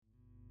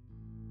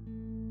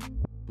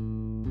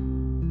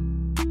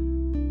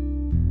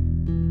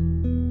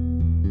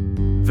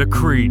The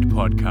Creed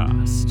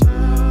Podcast.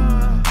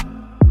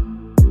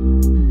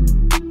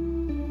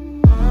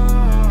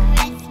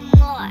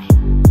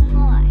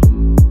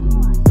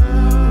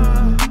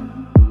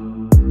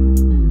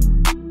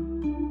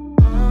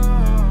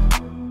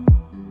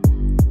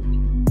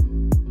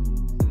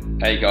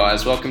 Hey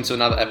guys, welcome to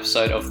another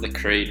episode of the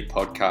Creed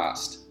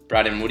Podcast.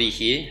 Brad and Woody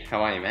here.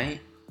 How are you, mate?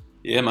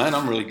 Yeah, mate,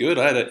 I'm really good.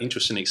 I had an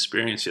interesting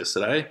experience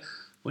yesterday.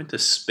 Went to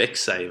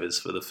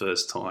Specsavers for the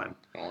first time.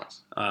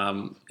 Nice.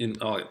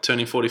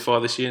 Turning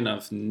 45 this year, and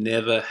I've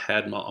never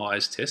had my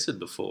eyes tested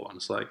before.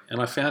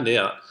 And I found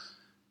out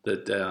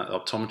that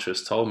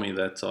optometrist told me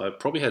that I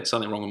probably had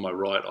something wrong with my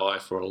right eye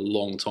for a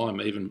long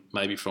time, even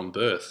maybe from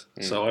birth.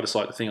 So I just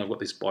like to think I've got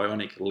this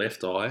bionic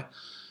left eye.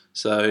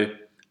 So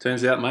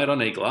turns out, mate, I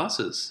need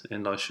glasses,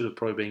 and I should have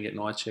probably been getting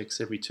eye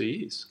checks every 2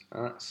 years.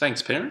 Nice.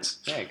 Thanks, parents.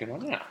 Yeah, good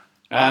on you.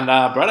 And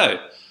Brado,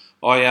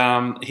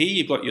 I hear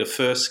you got your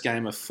first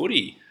game of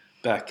footy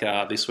back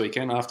this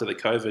weekend after the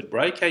COVID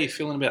break. How are you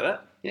feeling about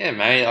that? Yeah,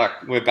 mate,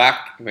 we're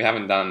back. We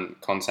haven't done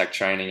contact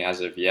training as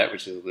of yet,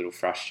 which is a little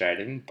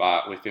frustrating,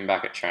 but we've been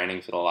back at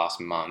training for the last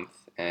month,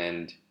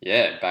 and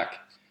yeah, back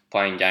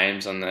playing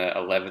games on the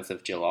 11th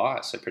of July,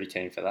 so pretty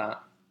keen for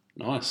that.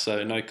 Nice.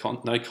 So no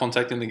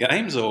contact in the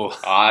games, or?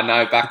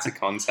 No, back to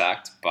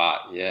contact,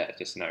 but yeah,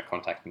 just no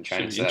contact in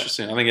training. Should be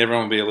interesting. I think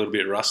everyone will be a little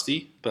bit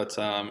rusty, but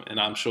and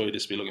I'm sure you'll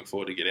just be looking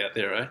forward to get out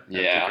there, eh?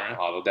 Yeah,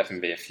 there'll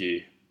definitely be a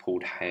few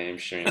pulled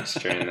hamstrings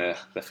during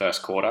the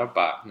first quarter,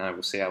 but no,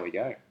 we'll see how we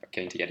go. But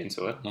keen to get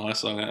into it.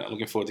 Nice. I'm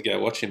looking forward to go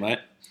watch you, mate.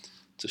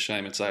 It's a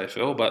shame it's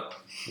AFL, but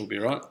we'll be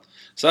right.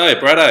 So,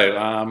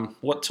 Brado,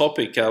 what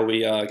topic are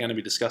we going to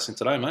be discussing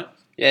today, mate?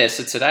 Yeah,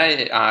 so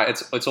today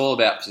it's all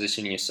about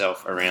positioning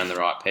yourself around the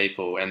right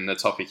people, and the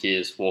topic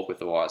is walk with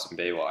the wise and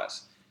be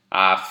wise.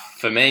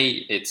 For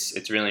me,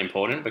 it's really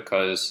important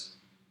because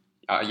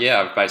I've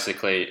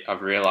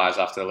realised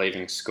after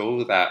leaving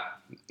school that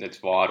it's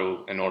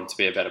vital in order to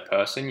be a better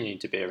person. You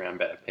need to be around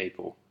better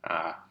people,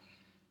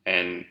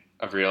 and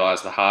I've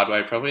realised the hard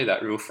way probably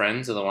that real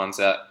friends are the ones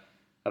that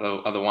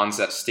are the ones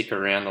that stick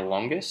around the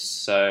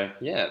longest. So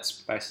yeah, it's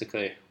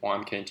basically why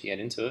I'm keen to get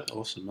into it.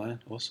 Awesome, mate.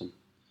 Awesome.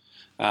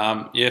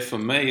 For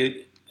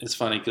me, it's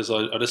funny because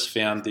I just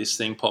found this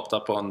thing popped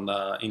up on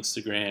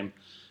Instagram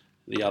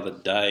the other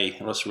day.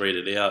 I'll just read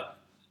it out.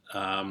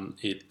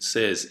 It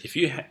says, if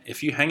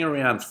you hang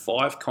around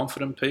 5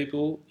 confident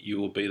people, you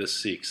will be the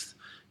 6th.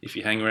 If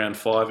you hang around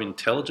 5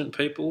 intelligent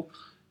people,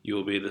 you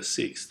will be the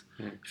 6th.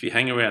 If you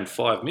hang around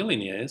 5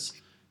 millionaires,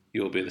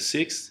 you will be the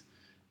 6th.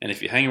 And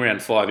if you hang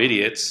around 5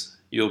 idiots,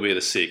 you'll be the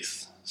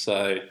 6th.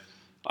 So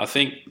I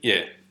think,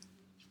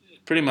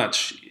 pretty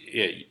much,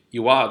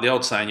 you are, the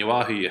old saying, you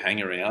are who you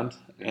hang around,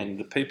 and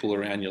the people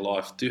around your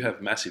life do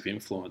have massive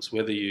influence,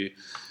 whether you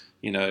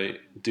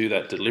do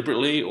that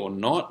deliberately or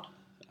not.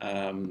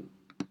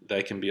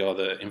 They can be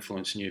either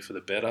influencing you for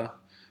the better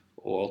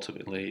or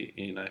ultimately,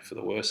 for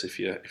the worse if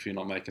you're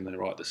not making the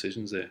right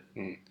decisions there.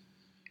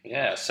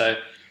 Yeah, so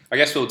I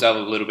guess we'll delve a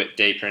little bit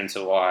deeper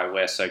into why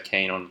we're so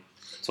keen on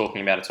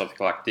talking about a topic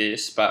like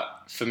this.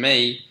 But for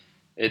me,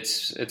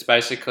 it's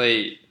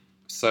basically,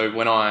 so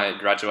when I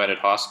graduated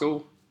high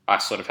school, I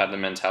sort of had the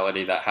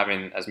mentality that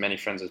having as many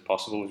friends as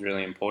possible was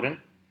really important.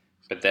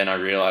 But then I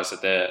realised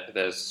that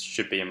there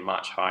should be a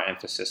much higher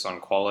emphasis on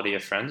quality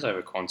of friends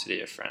over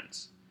quantity of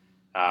friends.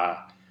 As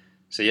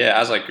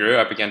I grew,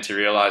 I began to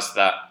realise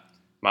that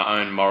my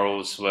own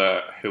morals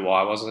were who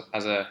I was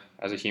as a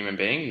human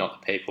being,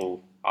 not the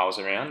people I was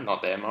around,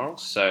 not their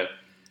morals.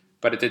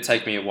 But it did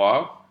take me a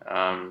while.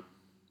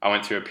 I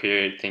went through a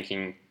period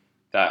thinking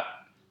that,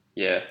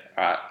 all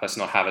right, let's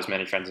not have as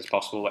many friends as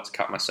possible. Let's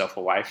cut myself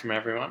away from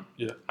everyone.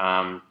 Yeah.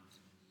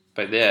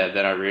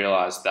 Then I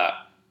realised that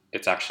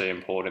it's actually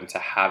important to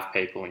have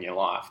people in your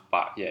life.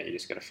 But, you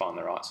just got to find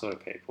the right sort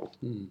of people.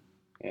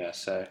 Yeah,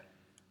 so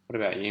what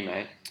about you,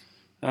 mate?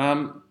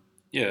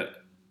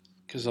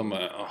 Because I'm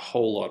a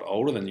whole lot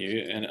older than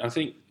you. And I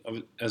think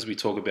as we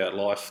talk about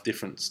life,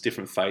 different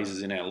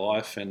phases in our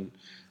life, and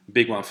a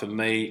big one for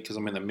me, because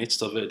I'm in the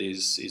midst of it,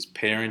 is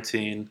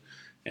parenting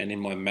and in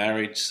my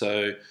marriage.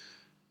 So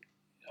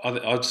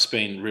I've just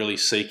been really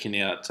seeking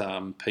out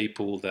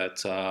people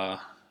that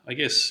I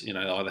guess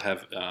either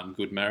have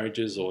good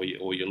marriages or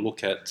you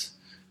look at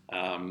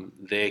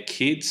their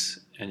kids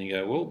and you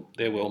go, well,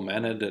 they're well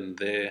mannered and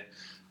they're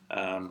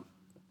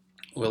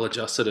well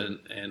adjusted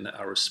and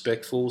are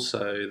respectful,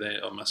 so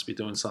I must be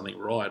doing something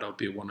right. I'd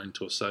be wanting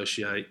to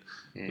associate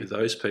with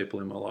those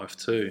people in my life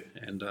too.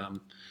 And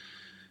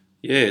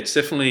it's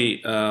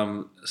definitely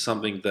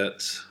something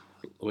that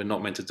we're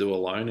not meant to do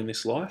alone in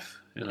this life.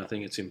 And I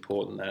think it's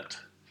important that.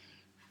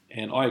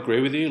 And I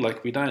agree with you.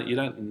 Like you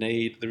don't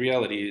need. The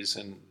reality is,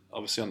 and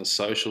obviously on the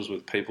socials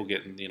with people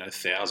getting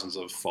thousands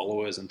of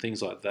followers and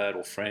things like that,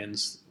 or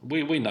friends,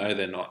 we know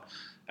they're not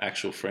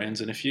actual friends.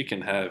 And if you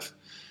can have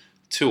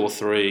 2 or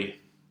 3,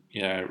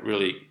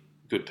 really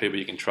good people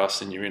you can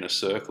trust in your inner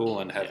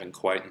circle and have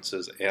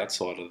acquaintances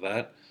outside of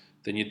that,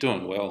 then you're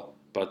doing well.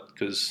 But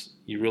because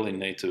you really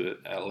need to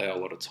allow a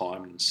lot of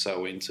time and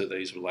sow into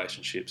these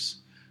relationships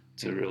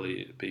to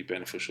really be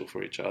beneficial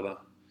for each other.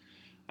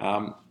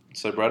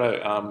 So,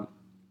 Brado,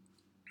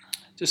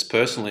 just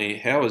personally,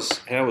 how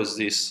is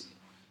this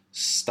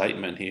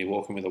statement here,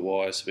 "Walking with a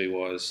wise to be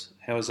wise"?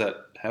 How is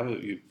that? How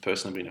have you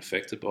personally been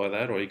affected by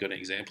that, or you got any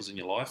examples in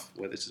your life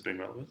where this has been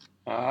relevant?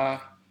 Uh,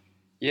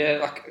 yeah,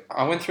 like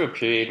I went through a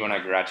period when I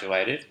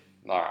graduated.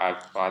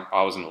 Like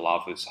I was in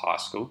love with high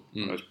school. It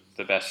Mm. was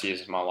the best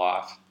years of my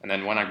life. And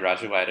then when I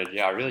graduated,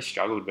 yeah, I really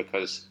struggled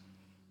because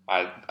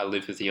I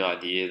lived with the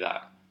idea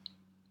that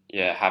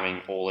yeah,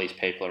 having all these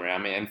people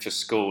around me, and for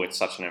school, it's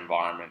such an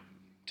environment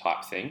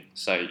type thing.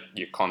 So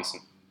you're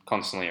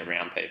constantly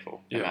around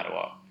people, no Yeah. matter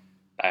what.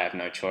 They have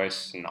no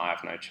choice, and I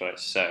have no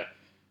choice. So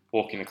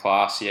walking to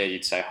class, yeah,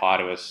 you'd say hi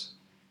to as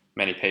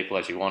many people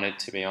as you wanted,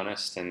 to be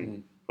honest. And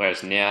Mm.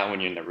 whereas now,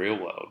 when you're in the real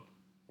world,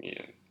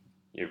 you,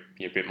 you're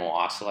a bit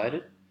more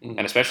isolated. And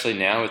Mm. especially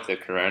now with the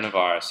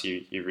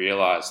coronavirus, you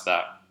realize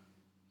that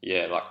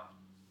yeah, like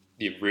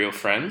your real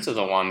friends are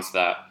the ones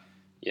that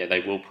yeah they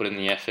will put in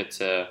the effort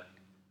to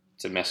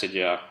message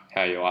you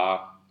how you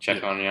are,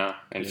 check Yeah. on you.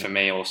 And Yeah. for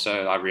me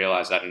also, I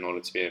realized that in order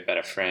to be a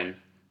better friend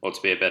or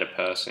to be a better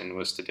person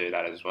was to do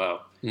that as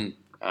well. Mm.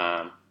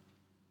 Um,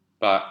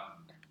 but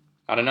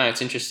I don't know,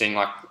 it's interesting.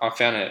 Like I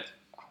found it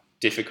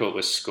difficult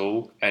with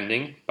school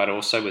ending, but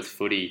also with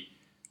footy,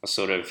 I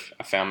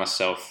found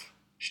myself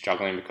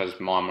struggling because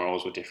my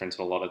morals were different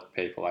to a lot of the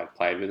people I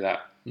played with at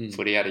Mm.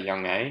 footy at a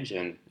young age,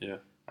 and Yeah.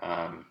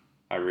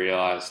 I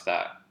realised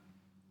that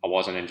I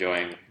wasn't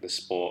enjoying the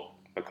sport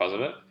because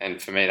of it,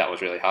 and for me that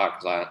was really hard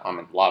because I'm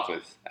in love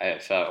with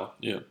AFL,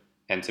 Yeah.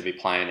 and to be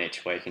playing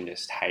each week and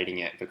just hating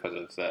it because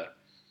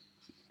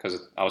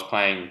I was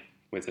playing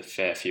with a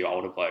fair few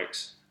older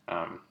blokes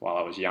while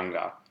I was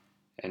younger,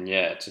 and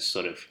yeah, it just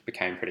sort of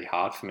became pretty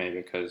hard for me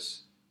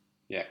because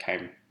yeah,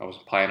 I was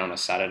playing on a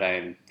Saturday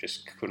and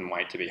just couldn't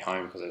wait to be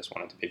home because I just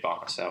wanted to be by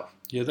myself.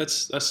 Yeah,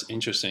 that's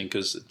interesting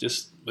because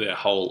just our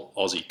whole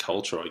Aussie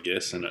culture, I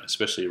guess, and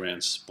especially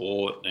around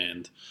sport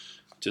and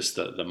just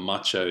the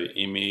macho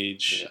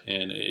image, Yeah.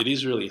 and it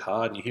is really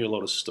hard. And you hear a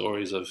lot of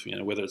stories of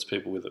whether it's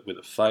people with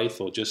a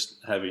faith or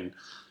just having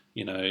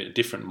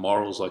different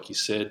morals, like you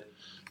said,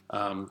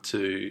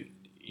 to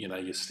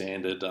your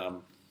standard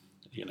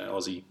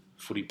Aussie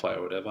footy player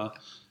or whatever.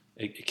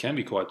 It can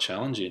be quite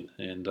challenging.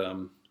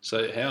 And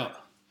so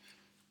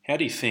how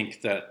do you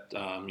think that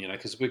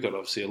because we've got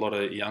obviously a lot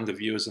of younger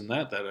viewers in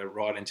that are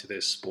right into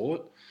their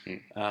sport.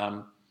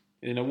 Mm.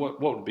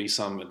 What would be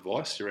some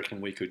advice you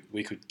reckon we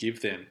could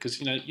give them? Because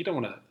you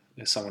don't want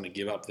someone to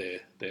give up their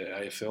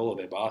AFL or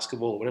their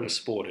basketball or whatever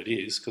sport it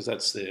is, because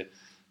that's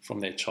from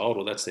their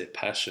childhood, that's their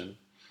passion.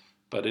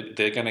 But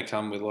they're going to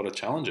come with a lot of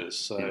challenges.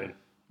 So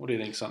what do you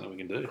think something we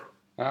can do?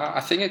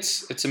 I think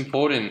it's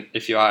important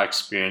if you are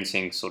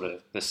experiencing sort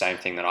of the same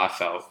thing that I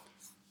felt.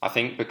 I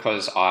think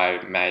because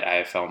I made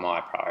AFL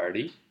my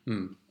priority,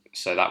 Mm.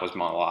 so that was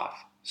my life.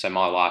 So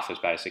my life was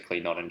basically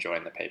not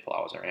enjoying the people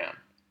I was around.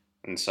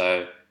 And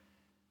so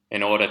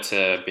in order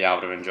to be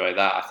able to enjoy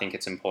that, I think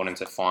it's important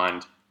to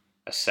find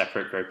a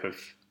separate group of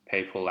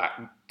people that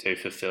do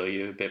fulfill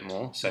you a bit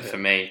more. So for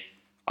me,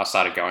 I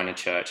started going to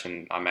church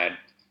and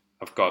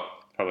I've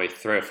got probably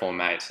 3 or 4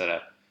 mates that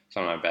are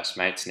some of my best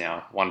mates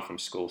now, one from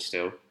school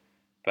still,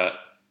 but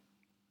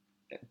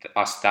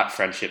that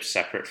friendship's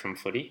separate from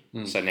footy.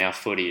 Mm. So now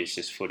footy is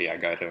just footy. I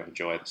go to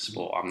enjoy the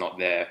sport. I'm not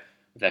there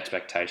with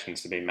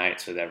expectations to be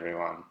mates with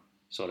everyone,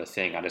 sort of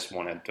thing. I just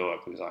want to do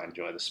it because I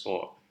enjoy the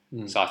sport.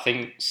 Mm. So I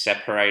think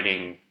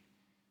separating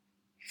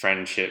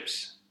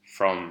friendships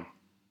from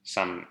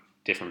some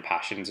different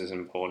passions is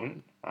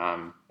important,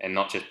 and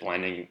not just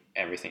blending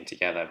everything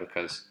together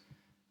because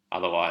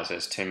otherwise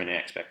there's too many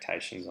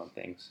expectations on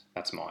things.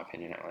 That's my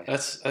opinion at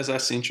least.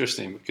 That's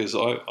interesting because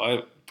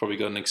I probably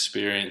got an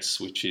experience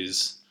which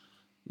is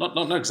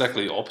not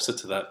exactly opposite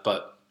to that,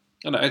 but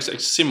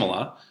it's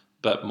similar.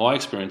 But my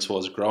experience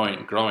was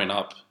growing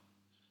up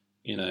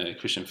in a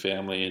Christian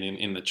family and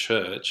in the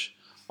church.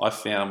 I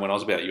found when I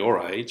was about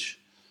your age,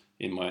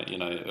 in my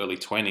early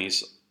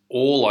 20s,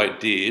 all I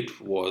did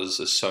was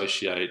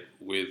associate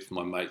with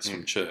my mates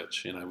from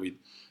church.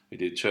 We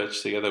did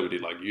church together, we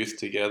did like youth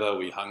together,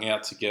 we hung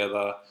out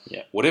together.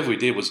 Yeah. Whatever we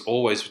did was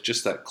always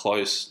just that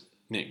close.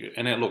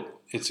 And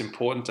look, it's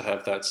important to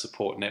have that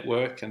support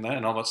network and that.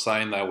 And I'm not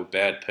saying they were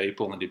bad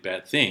people and did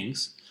bad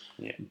things.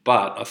 Yeah.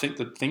 But I think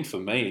the thing for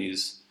me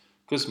is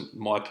because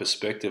my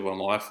perspective on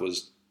life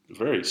was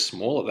very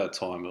small at that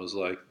time. It was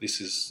like, this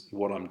is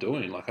what I'm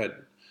doing.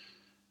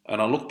 And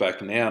I look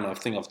back now, and I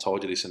think I've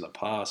told you this in the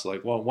past.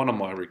 Like, one of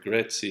my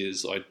regrets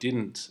is I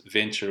didn't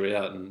venture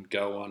out and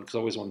go on, because I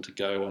always wanted to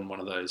go on one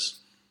of those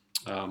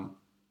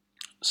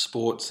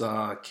sports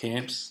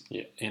camps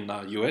in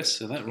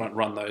US and that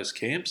run those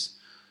camps.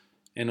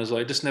 And it was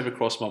like, it just never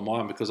crossed my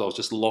mind because I was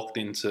just locked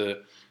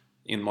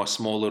in my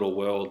small little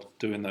world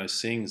doing those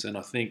things. And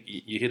I think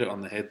you hit it on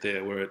the head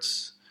there, where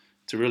it's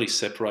to really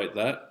separate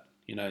that.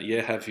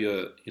 Have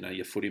your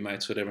your footy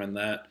mates, whatever, and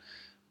that,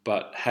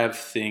 but have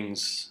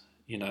things.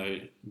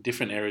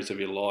 Different areas of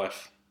your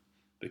life,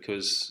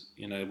 because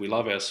we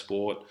love our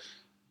sport,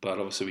 but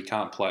obviously we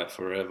can't play it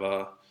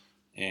forever,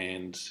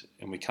 and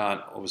we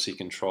can't obviously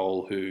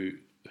control who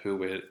who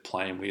we're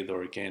playing with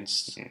or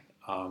against.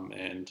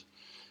 And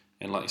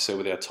like you said,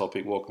 with our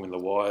topic, walking with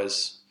the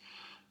wise,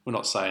 we're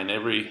not saying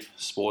every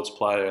sports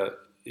player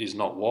is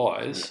not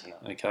wise,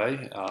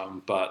 okay?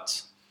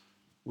 But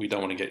we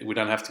don't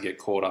have to get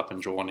caught up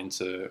and drawn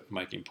into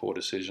making poor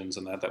decisions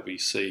and that we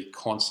see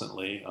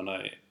constantly. I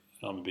know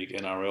I'm a big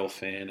NRL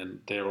fan, and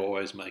they're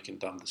always making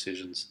dumb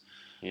decisions,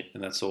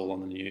 and that's all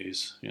on the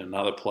news.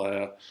 Another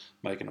player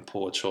making a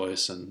poor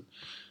choice, and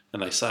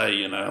they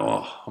say,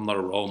 I'm not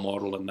a role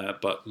model and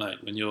that, but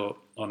mate, when you're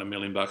on $1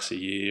 million a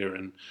year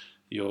and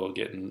you're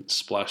getting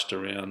splashed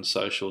around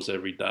socials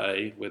every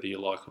day, whether you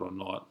like it or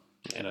not,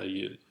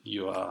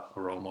 you are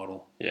a role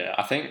model. Yeah,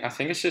 I think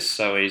it's just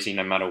so easy,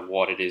 no matter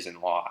what it is in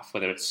life,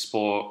 whether it's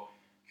sport,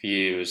 for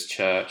you it was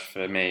church,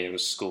 for me it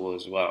was school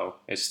as well,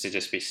 it's to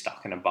just be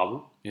stuck in a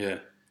bubble. Yeah.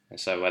 And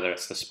so whether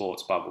it's the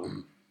sports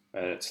bubble,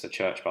 whether it's the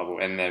church bubble,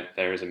 and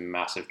there is a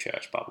massive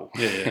church bubble.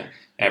 Yeah.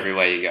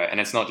 Everywhere you go. And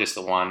it's not just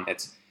the one,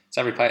 it's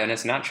every place, and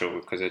it's natural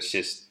because it's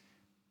just,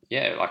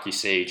 like you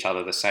see each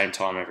other the same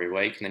time every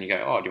week, and then you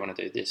go, oh, do you want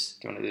to do this?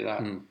 Do you want to do that?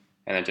 And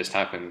it just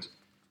happens.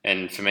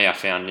 And for me, I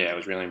found, it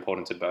was really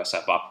important to burst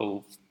that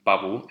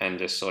bubble and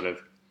just sort of,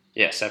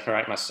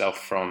 separate myself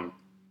from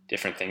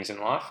different things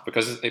in life,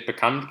 because it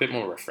becomes a bit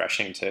more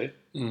refreshing too.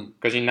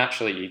 Because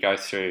you go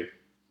through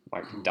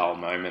like dull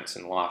moments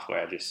in life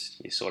where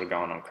you're sort of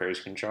going on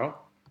cruise control.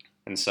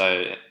 And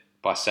so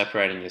by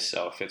separating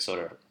yourself, it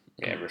sort of,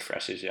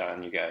 refreshes you,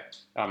 and you go,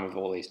 I'm with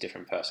all these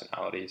different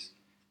personalities.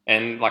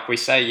 And like we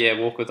say,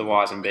 walk with the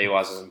wise and be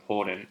wise is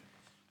important.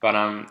 But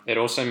it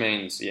also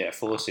means,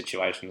 full of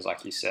situations,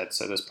 like you said.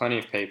 So there's plenty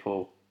of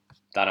people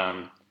that,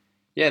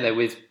 they're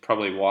with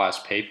probably wise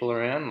people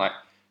around. Like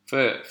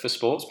for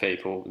sports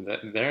people,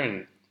 they're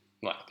in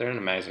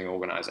amazing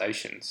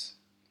organisations.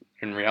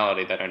 In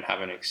reality, they don't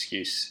have an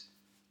excuse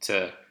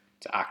to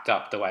act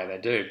up the way they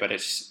do. But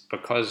it's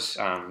because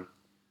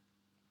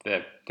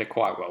they're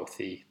quite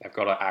wealthy. They've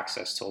got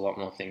access to a lot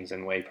more things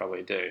than we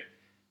probably do.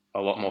 A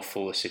lot more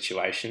foolish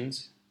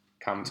situations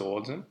come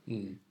towards them.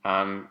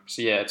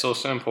 So it's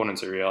also important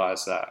to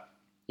realise that,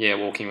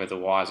 walking with the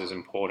wise is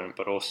important,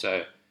 but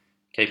also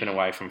keeping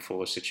away from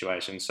foolish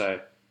situations.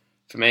 So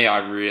for me, I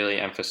really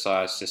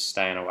emphasise just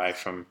staying away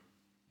from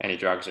any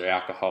drugs or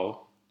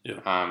alcohol.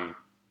 And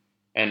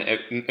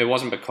it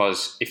wasn't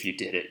because if you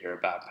did it, you're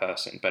a bad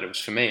person, but it was,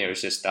 for me,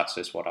 that's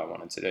just what I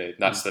wanted to do.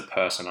 That's the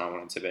person I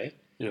wanted to be.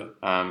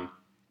 And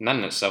that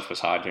in itself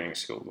was hard during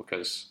school,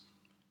 because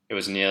it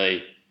was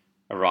nearly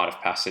a rite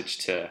of passage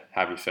to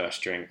have your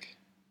first drink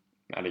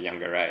at a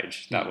younger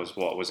age. That was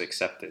what was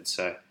accepted.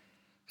 So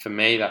for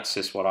me, that's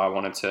just what I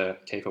wanted to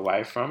keep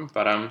away from.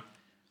 But I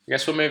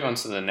guess we'll move on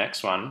to the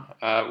next one.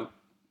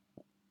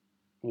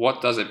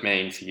 What does it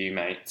mean for you,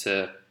 mate,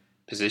 to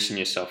position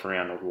yourself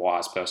around a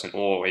wise person,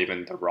 or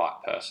even the right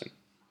person?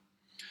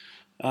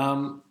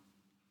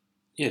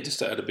 Just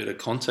to add a bit of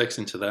context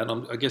into that,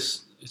 I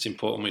guess it's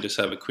important we just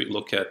have a quick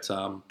look at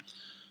our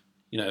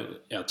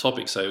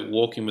topic. So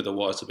walking with the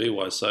wise to be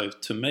wise. So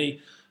to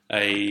me,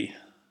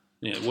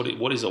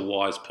 what is a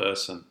wise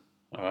person?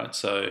 All right.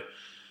 So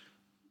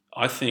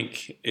I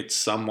think it's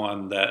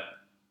someone that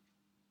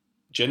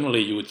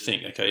generally you would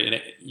think,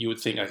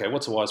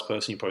 what's a wise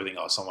person? You probably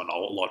think, someone a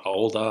lot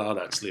older,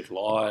 that's lived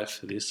life,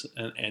 this,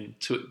 and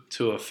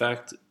to a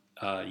fact,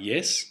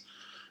 yes.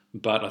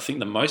 But I think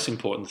the most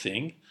important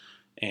thing,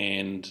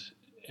 and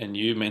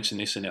you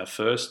mentioned this in our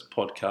first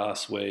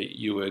podcast, where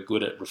you were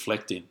good at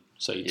reflecting.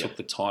 So you took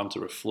the time to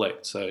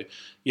reflect. So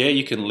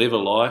you can live a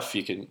life.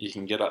 You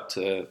can get up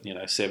to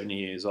 70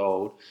 years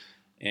old,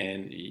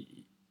 and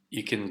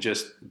you can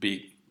just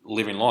be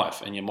living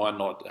life, and you might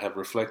not have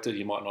reflected.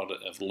 You might not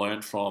have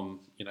learned from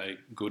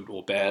good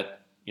or bad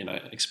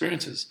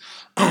experiences.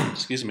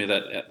 Excuse me,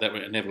 that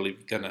we're inevitably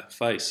going to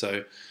face.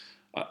 So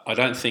I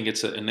don't think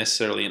it's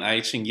necessarily an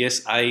age thing.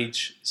 Yes,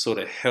 age sort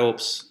of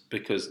helps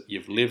because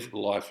you've lived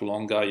life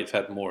longer, you've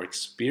had more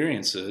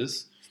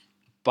experiences,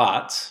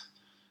 but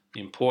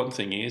the important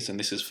thing is, and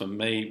this is for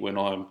me when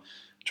I'm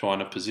trying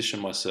to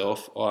position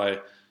myself, I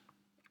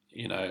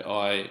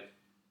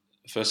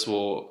first of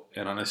all,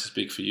 and I know this is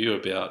big for you,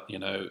 about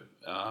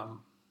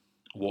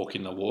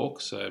walking the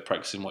walk, so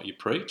practicing what you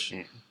preach.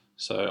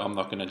 So I'm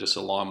not going to just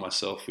align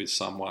myself with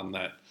someone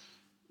that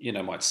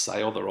might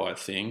say all the right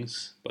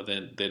things, but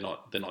then they're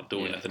not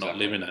doing it, they're not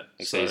living it.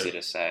 It's easy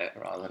to say it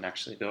rather than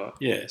actually do it.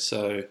 Yeah.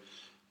 So,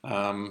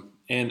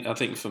 and I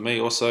think for me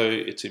also,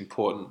 it's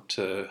important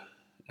to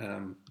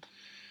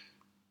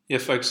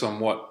focus on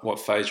what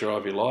phase you're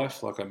of your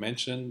life. Like I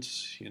mentioned,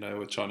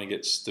 we're trying to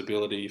get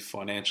stability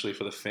financially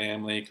for the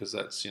family, because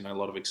that's a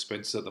lot of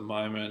expenses at the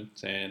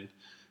moment. And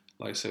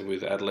like I said,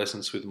 with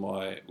adolescence, with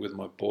my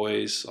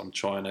boys, I'm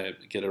trying to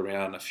get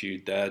around a few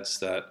dads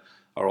that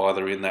are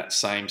either in that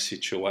same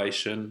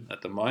situation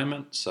at the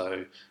moment,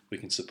 so we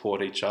can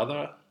support each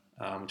other,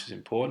 which is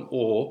important.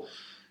 Or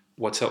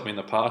what's helped me in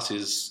the past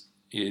is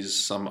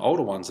some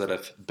older ones that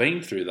have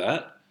been through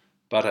that,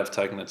 but have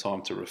taken the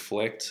time to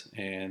reflect,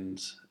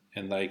 and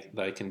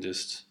they can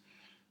just.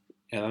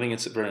 And I think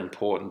it's very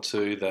important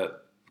too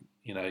that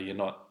you're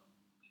not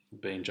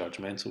being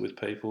judgmental with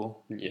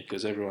people, Yeah.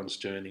 because everyone's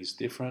journey is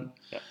different.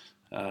 Yeah.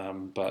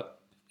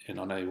 And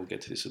I know we'll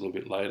get to this a little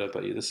bit later,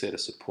 but you're just there to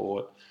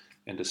support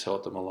and just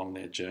help them along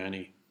their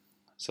journey.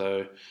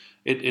 So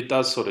it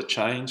does sort of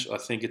change. I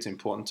think it's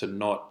important to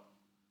not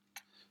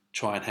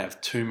try and have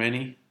too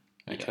many,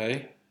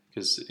 okay?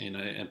 Because,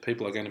 and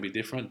people are going to be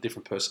different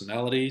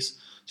personalities.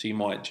 So you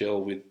might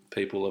gel with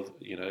people of,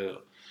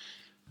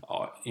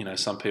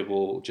 some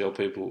people gel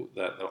people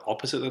that are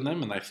opposite than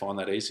them and they find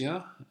that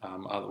easier.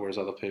 Whereas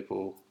other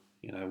people,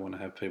 want to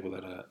have people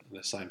that are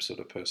the same sort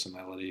of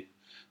personality.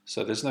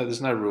 So there's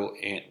no real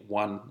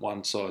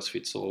one size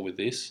fits all with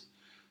this.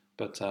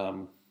 But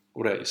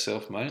what about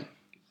yourself, mate?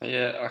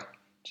 Yeah,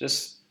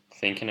 just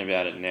thinking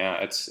about it now,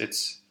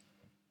 it's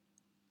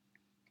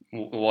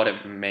what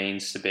it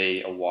means to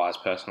be a wise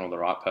person or the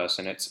right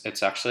person.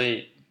 It's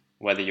actually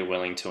whether you're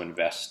willing to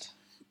invest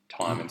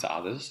time into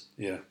others.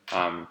 Yeah.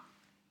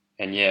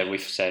 And yeah,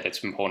 we've said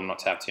it's important not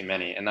to have too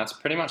many, and that's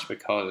pretty much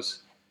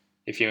because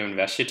if you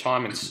invest your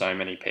time in so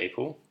many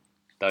people,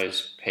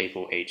 those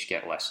people each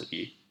get less of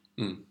you.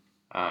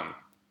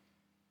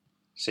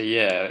 So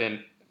yeah,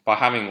 and by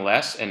having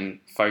less and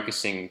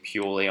focusing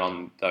purely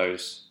on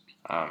those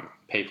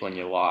people in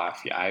your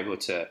life, you're able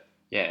to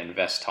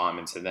invest time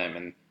into them,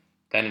 and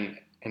then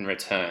in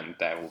return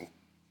they will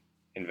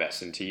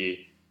invest into you.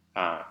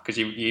 Because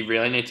you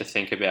really need to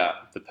think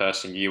about the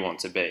person you want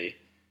to be,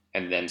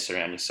 and then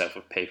surround yourself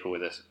with people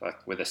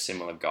with a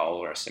similar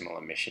goal or a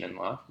similar mission in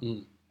life.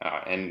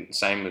 And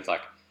same with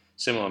like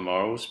similar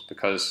morals,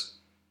 because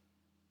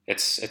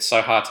it's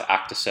so hard to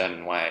act a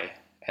certain way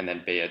and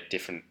then be a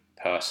different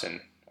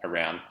person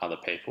around other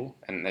people,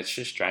 and it's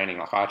just draining.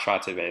 Like I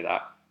tried to be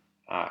that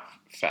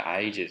for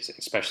ages,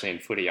 especially in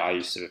footy. I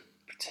used to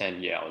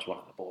pretend I was one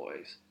of the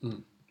boys.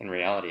 In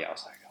reality, I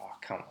was like,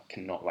 I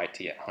cannot wait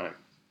to get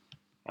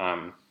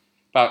home.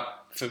 But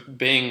for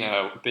being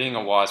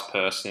a wise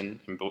person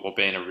or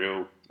being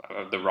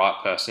the right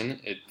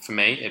person, for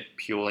me it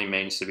purely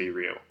means to be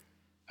real.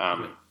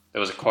 There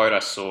was a quote I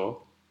saw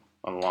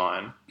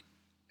online,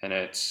 and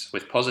it's,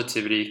 with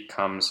positivity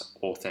comes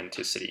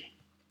authenticity.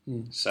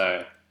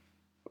 So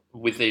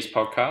with these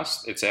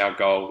podcasts, it's our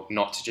goal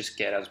not to just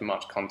get as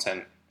much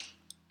content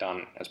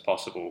done as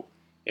possible.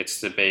 It's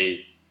to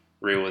be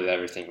real with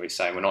everything we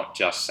say. We're not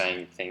just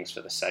saying things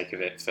for the sake of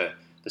it, for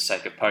the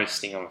sake of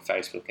posting on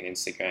Facebook and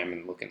Instagram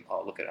and look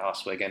at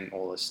us, we're getting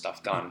all this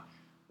stuff done.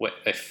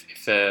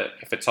 If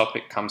a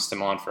topic comes to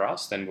mind for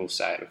us, then we'll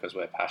say it because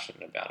we're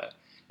passionate about it.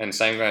 And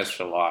same goes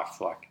for life.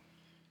 Like,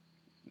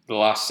 the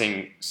last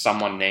thing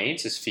someone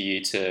needs is for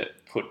you to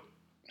put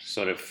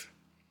sort of,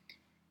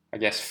 I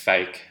guess,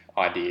 fake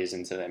ideas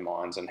into their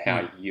minds on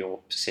how you're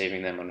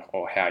perceiving them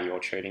or how you're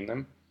treating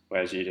them,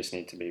 whereas you just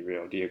need to be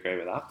real. Do you agree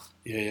with that?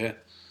 Yeah,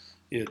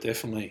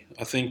 definitely.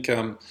 I think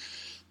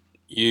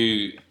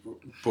you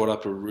brought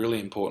up a really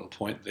important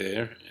point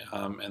there,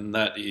 and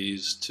that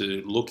is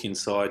to look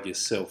inside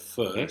yourself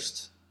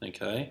first,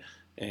 okay,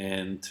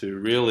 and to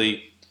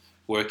really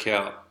work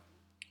out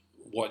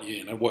what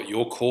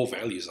your core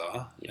values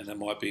are, and there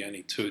might be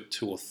only two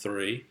or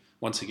three.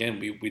 Once again,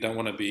 we don't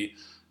want to be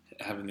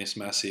having this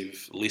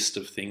massive list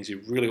of things.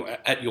 You really,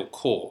 at your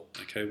core,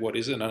 okay, what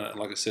is it? And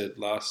like I said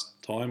last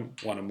time,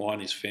 one of mine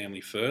is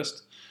family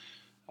first,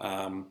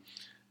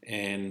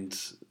 and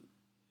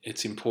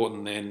it's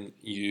important then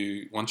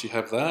once you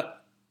have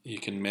that, you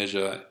can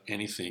measure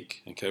anything,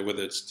 okay,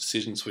 whether it's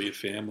decisions for your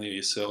family or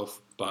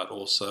yourself, but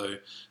also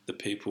the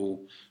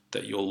people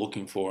that you're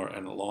looking for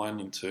and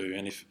aligning to.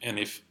 And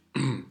if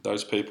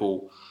those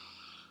people,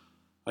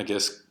 I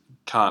guess,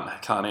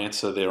 can't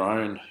answer their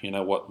own,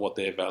 what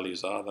their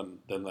values are,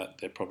 then that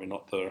they're probably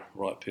not the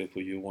right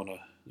people you want to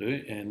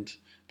do. And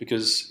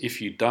because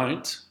if you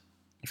don't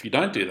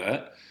do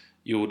that,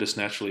 you'll just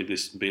naturally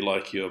just be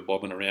like you're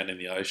bobbing around in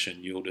the ocean.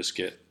 You'll just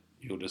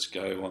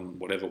go on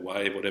whatever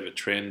wave, whatever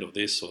trend of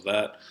this or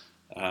that,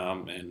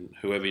 and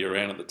whoever you're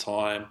around at the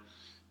time,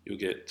 you'll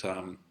get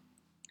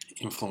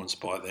influenced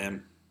by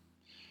them.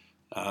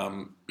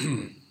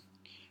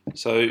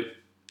 So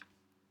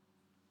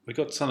we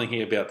got something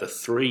here about the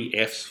 3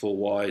 F's for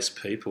wise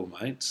people,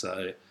 mate.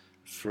 So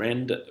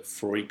friend,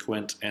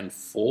 frequent, and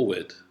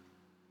forward.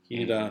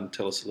 Can you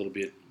tell us a little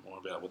bit more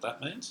about what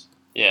that means?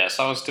 Yeah,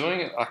 so I was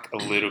doing like a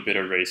little bit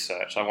of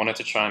research. I wanted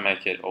to try and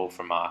make it all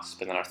from us,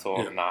 but then I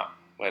thought,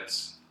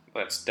 let's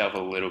delve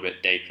a little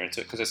bit deeper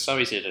into it, because it's so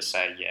easy to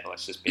say,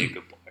 let's just be a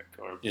good bloke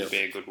or be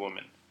a good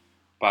woman.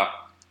 But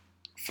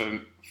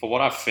for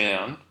what I've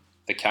found,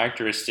 the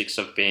characteristics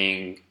of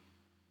being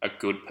a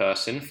good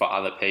person for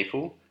other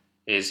people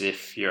is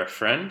if you're a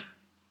friend.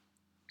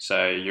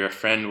 So you're a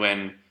friend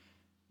when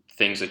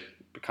things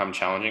become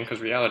challenging,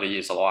 because reality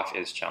is life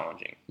is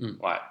challenging.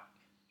 Like,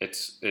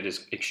 it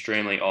is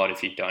extremely odd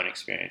if you don't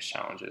experience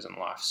challenges in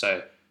life.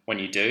 So when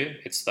you do,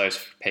 it's those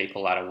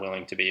people that are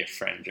willing to be a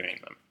friend during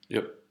them.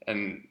 Yep.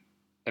 And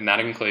that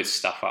includes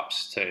stuff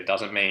ups too. It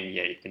doesn't mean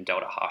you've been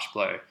dealt a harsh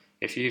blow.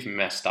 If you've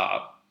messed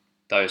up,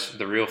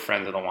 the real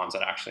friends are the ones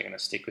that are actually going to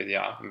stick with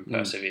you and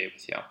persevere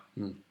with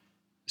you.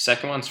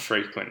 second one's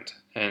frequent,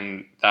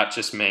 and that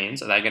just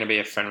means, are they going to be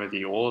a friend with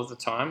you all of the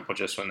time, or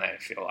just when they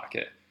feel like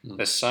it?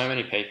 There's so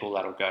many people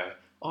that'll go,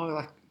 oh,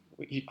 like,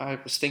 I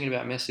was thinking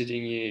about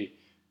messaging you,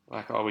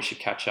 like, oh, we should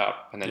catch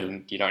up, and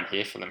then you don't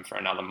hear from them for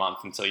another month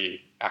until you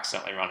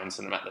accidentally run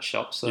into them at the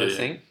shop, sort of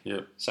thing. Yeah.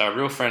 So a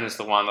real friend is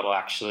the one that'll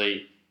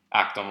actually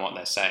act on what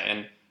they're saying.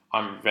 And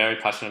I'm very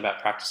passionate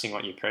about practicing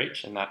what you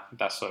preach, and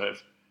that sort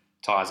of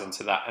ties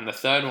into that. And the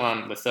third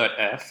one, the third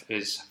F,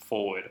 is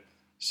forward.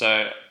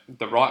 So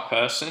the right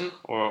person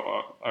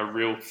or a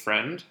real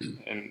friend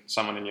and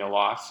someone in your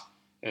life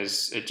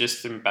it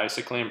just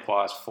basically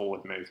implies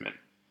forward movement.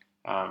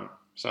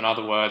 So in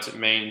other words, it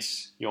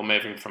means you're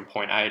moving from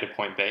point A to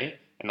point B,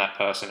 and that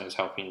person is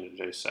helping you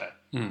to do so.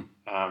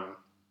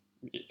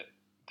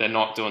 They're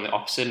not doing the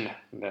opposite, and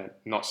they're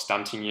not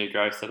stunting your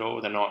growth at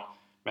all. They're not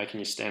making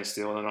you stand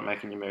still. They're not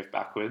making you move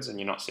backwards, and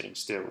you're not sitting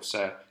still.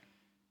 So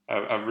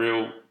a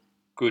real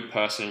good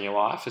person in your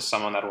life is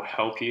someone that will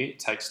help you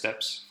take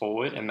steps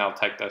forward, and they'll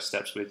take those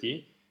steps with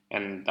you,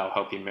 and they'll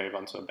help you move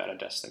on to a better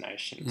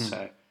destination.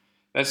 So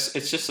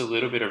it's just a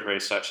little bit of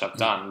research I've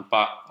done,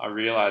 but I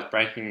realised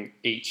breaking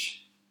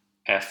each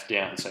F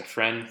down, so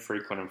friend,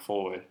 frequent, and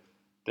forward,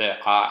 there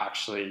are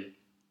actually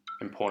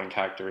important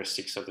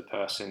characteristics of the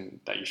person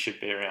that you should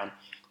be around.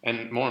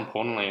 And more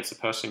importantly, it's the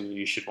person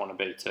you should want to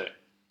be too.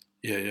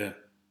 Yeah,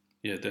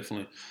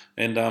 definitely.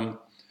 And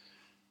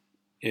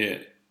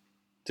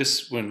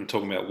just when we're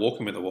talking about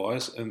walking with the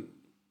wise,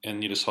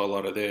 and you just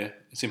highlighted there,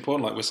 it's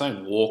important, like we're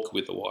saying walk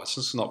with the wise.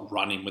 This is not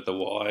running with the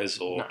wise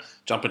or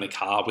jump in a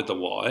car with the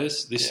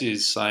wise. This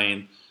is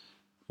saying,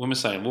 when we're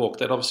saying walk,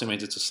 that obviously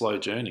means it's a slow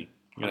journey.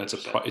 You know,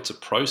 it's a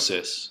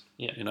process.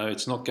 Yeah. You know,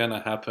 it's not going to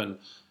happen.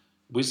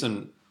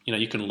 Wisdom, you know,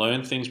 you can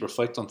learn things,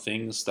 reflect on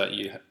things that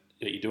you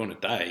do in a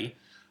day,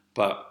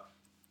 but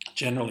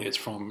generally it's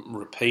from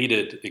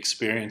repeated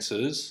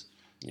experiences,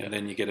 and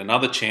then you get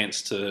another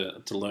chance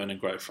to learn and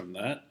grow from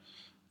that.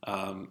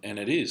 And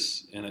it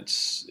is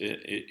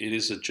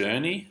a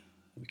journey.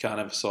 We can't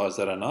emphasize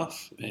that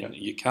enough. And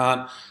you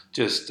can't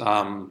just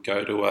go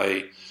to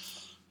a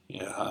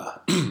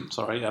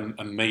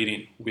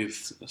meeting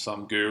with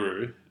some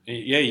guru.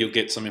 Yeah, you'll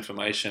get some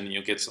information, and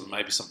you'll get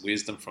maybe some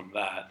wisdom from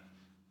that.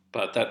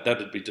 But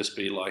that'd just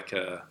be like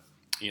a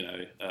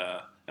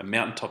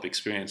mountaintop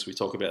experience. We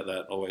talk about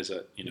that always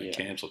at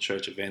camps or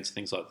church events,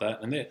 things like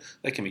that, and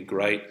they can be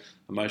great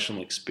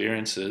emotional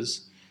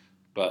experiences.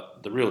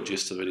 But the real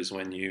gist of it is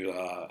when you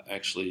are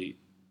actually,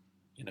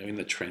 in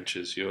the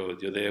trenches. You're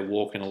there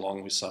walking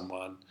along with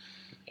someone,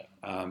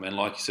 and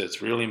like you said,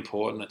 it's really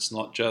important. It's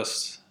not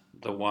just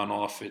the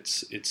one-off.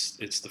 It's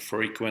the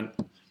frequent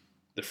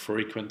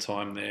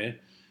time there,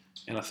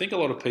 and I think a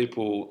lot of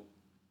people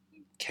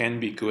can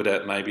be good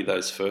at maybe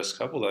those first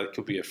couple. They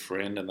could be a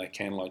friend and they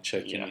can like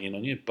check in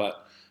on you,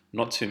 but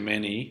not too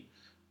many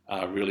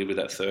are really with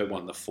that third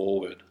one, the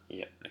forward.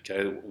 Yeah.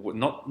 Okay.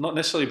 Not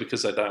necessarily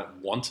because they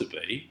don't want to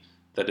be.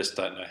 They just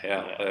don't know how.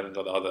 Yeah. They haven't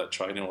got either that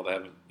training, or they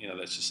haven't.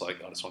 That's just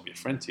like, I just want to be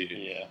a friend to you.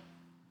 Yeah.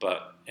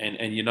 But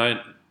and you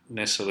don't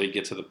necessarily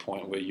get to the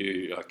point where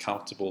you are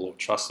comfortable or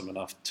trust them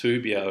enough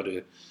to be able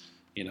to,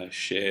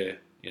 share.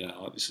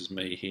 This is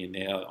me here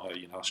now.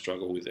 I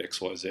struggle with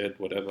X, Y, Z,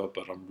 whatever.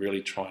 But I'm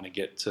really trying to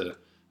get to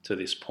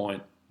this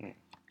point.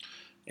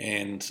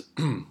 And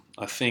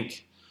I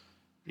think,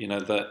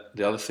 that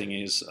the other thing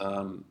is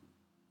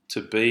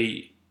to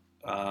be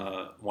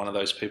one of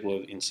those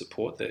people in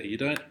support there. You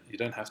don't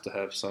have to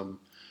have some,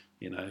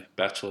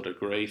 bachelor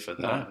degree for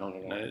that. No,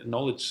 not at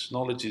all.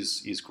 Knowledge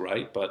is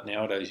great, but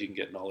nowadays you can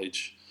get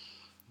knowledge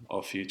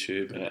off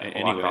YouTube and Like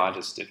anywhere. I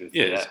just did with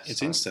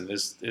it's instant.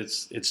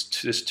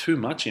 There's too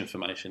much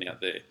information out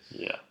there.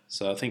 Yeah.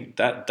 So I think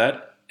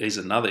that is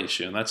another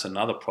issue, and that's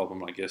another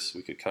problem. I guess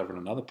we could cover in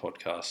another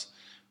podcast.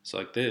 It's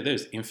like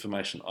there's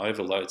information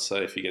overload. So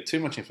if you get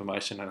too much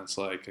information, and it's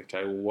like,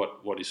 okay, well,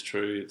 what is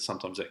true?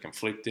 Sometimes they're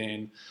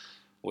conflicting,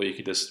 or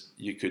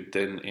you could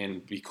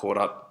then be caught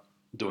up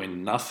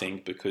doing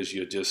nothing because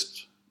you're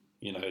just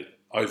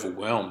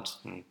overwhelmed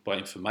by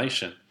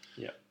information.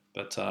 Yeah.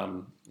 But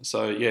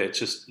it's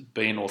just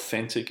being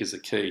authentic is the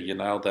key. You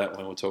nailed that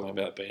when we're talking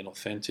about being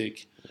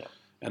authentic. Yeah.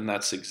 And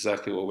that's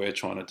exactly what we're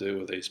trying to do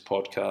with these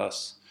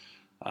podcasts.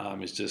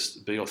 Is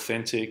just be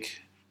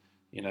authentic.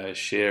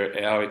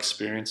 Share our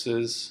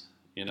experiences.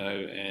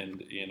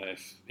 And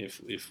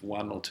if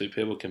one or two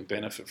people can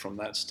benefit from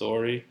that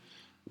story,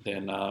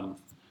 then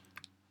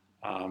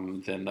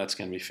that's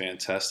going to be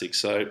fantastic.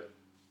 So,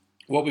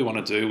 what we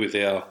want to do with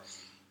our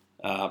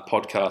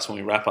podcast when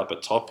we wrap up a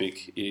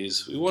topic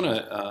is we want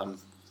to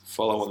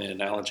follow on the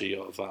analogy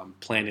of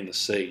planting the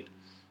seed.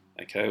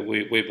 Okay,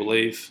 we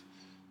believe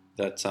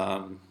that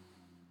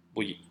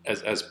we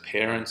as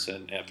parents,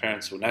 and our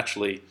parents will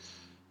naturally,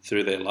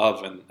 through their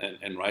love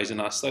and raising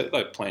us,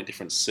 they plant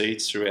different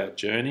seeds through our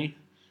journey,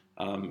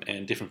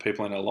 and different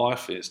people in our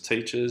life as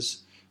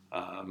teachers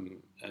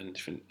and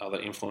different other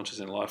influences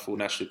in life will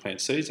naturally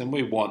plant seeds, and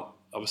we want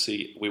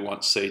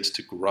seeds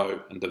to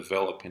grow and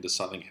develop into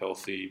something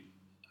healthy.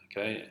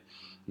 Okay,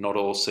 not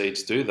all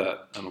seeds do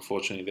that, and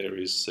unfortunately there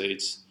is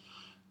seeds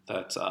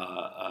that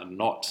are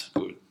not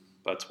good.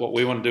 But what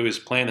we want to do is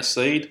plant a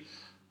seed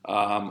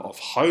of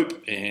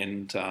hope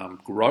and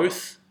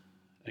growth.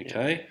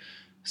 Okay,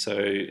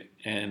 so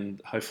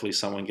and hopefully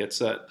someone gets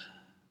that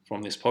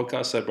from this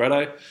podcast. So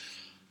Braddo,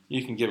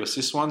 you can give us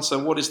this one. So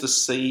what is the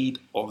seed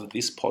of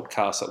this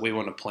podcast that we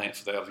want to plant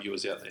for our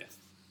viewers out there?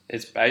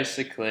 It's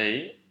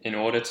basically, in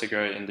order to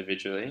grow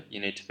individually, you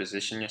need to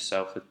position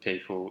yourself with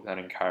people that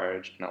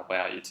encourage and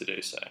allow you to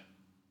do so.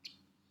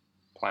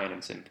 Plain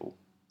and simple.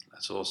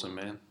 That's awesome,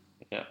 man.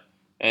 Yeah.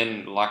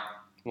 And like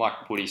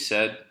Woody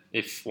said,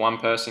 if one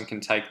person can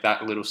take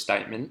that little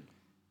statement,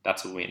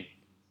 that's a win.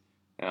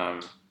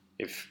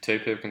 If two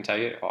people can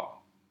take it,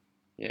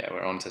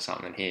 we're on to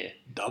something here.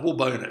 Double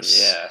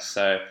bonus. Yeah,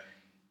 so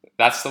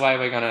that's the way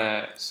we're going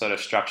to sort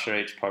of structure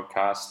each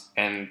podcast,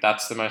 and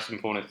that's the most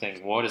important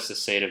thing. What is the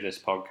seed of this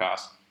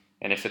podcast?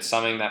 And if it's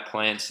something that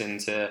plants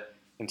into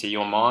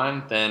your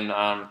mind, then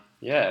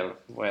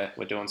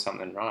we're doing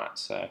something right.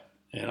 So.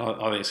 And I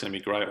think it's going to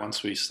be great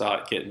once we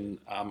start getting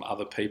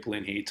other people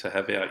in here to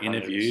have our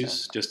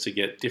interviews, 100%. just to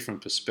get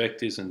different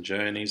perspectives and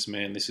journeys.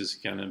 Man, this is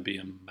going to be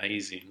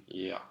amazing.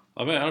 Yeah.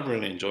 I've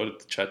really enjoyed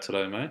the chat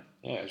today, mate.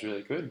 Yeah, it was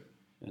really good.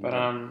 And, But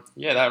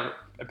that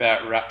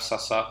about wraps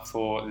us up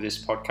for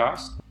this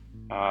podcast.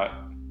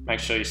 Make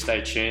sure you stay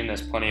tuned.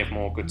 There's plenty of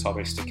more good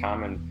topics to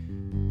come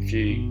and a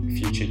few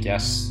future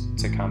guests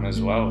to come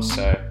as well.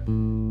 So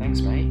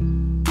thanks, mate.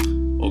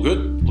 all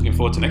good. Looking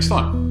forward to next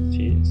time.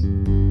 Cheers.